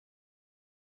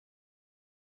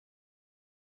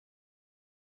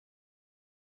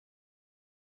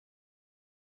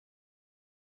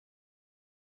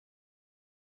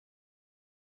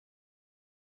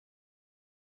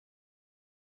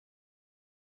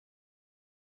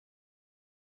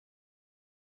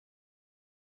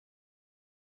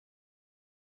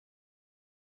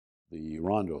the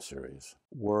Rondo series,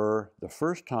 were the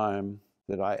first time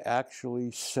that I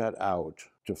actually set out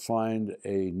to find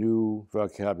a new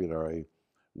vocabulary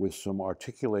with some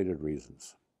articulated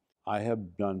reasons. I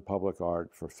have done public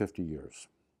art for 50 years,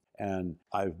 and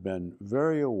I've been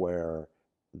very aware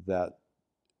that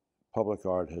public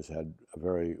art has had a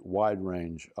very wide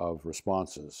range of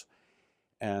responses.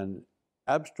 And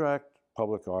abstract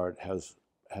public art has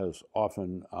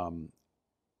often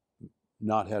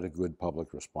not had a good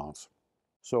public response.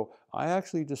 So I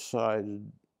actually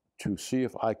decided to see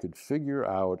if I could figure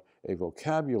out a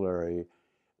vocabulary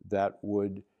that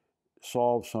would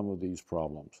solve some of these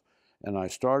problems. And I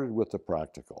started with the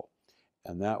practical.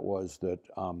 And that was that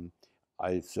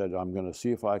I said, I'm going to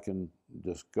see if I can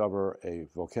discover a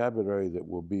vocabulary that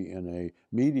will be in a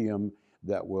medium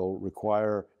that will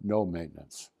require no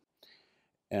maintenance.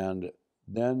 And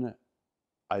then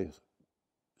I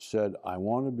said, I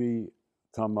want to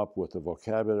come up with a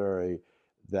vocabulary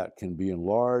that can be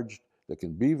enlarged, that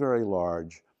can be very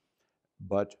large,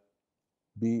 but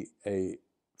be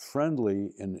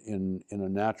friendly in a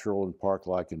natural and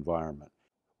park-like environment.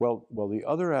 Well, the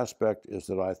other aspect is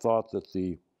that I thought that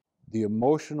the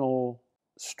emotional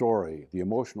story, the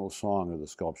emotional song of the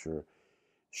sculpture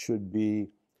should be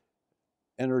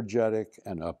energetic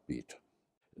and upbeat.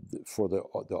 For the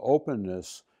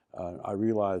openness, I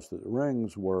realized that the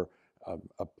rings were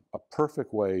a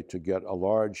perfect way to get a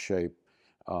large shape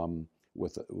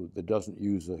that doesn't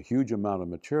use a huge amount of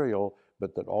material,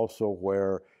 but that also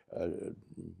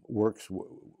works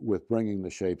with bringing the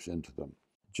shapes into them.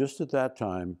 Just at that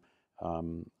time,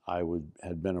 I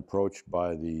had been approached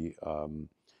by the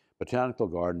Botanical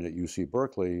Garden at UC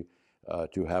Berkeley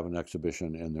to have an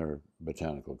exhibition in their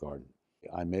botanical garden.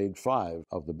 I made 5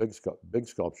 of the big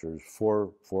sculptures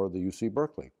for the UC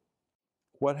Berkeley.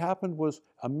 What happened was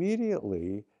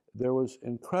immediately there was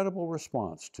incredible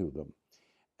response to them,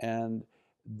 and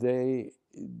they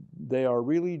are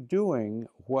really doing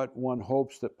what one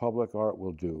hopes that public art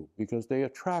will do, because they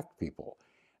attract people,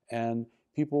 and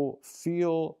people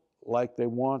feel like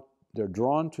they're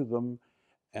drawn to them,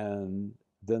 and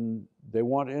then they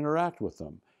want to interact with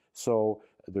them. So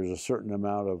there's a certain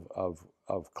amount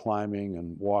of climbing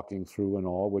and walking through and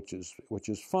all, which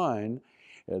is fine.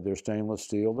 They're stainless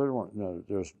steel.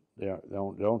 They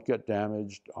don't get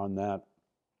damaged on that.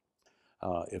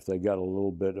 If they get a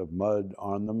little bit of mud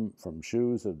on them from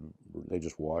shoes, they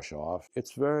just wash off.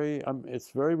 It's very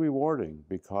rewarding,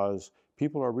 because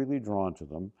people are really drawn to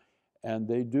them, and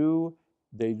they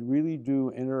really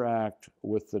do interact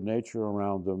with the nature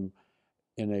around them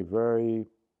in a very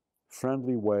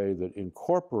friendly way that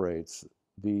incorporates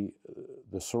the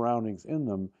surroundings in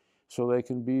them, so they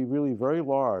can be really very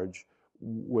large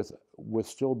with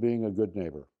still being a good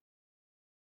neighbor.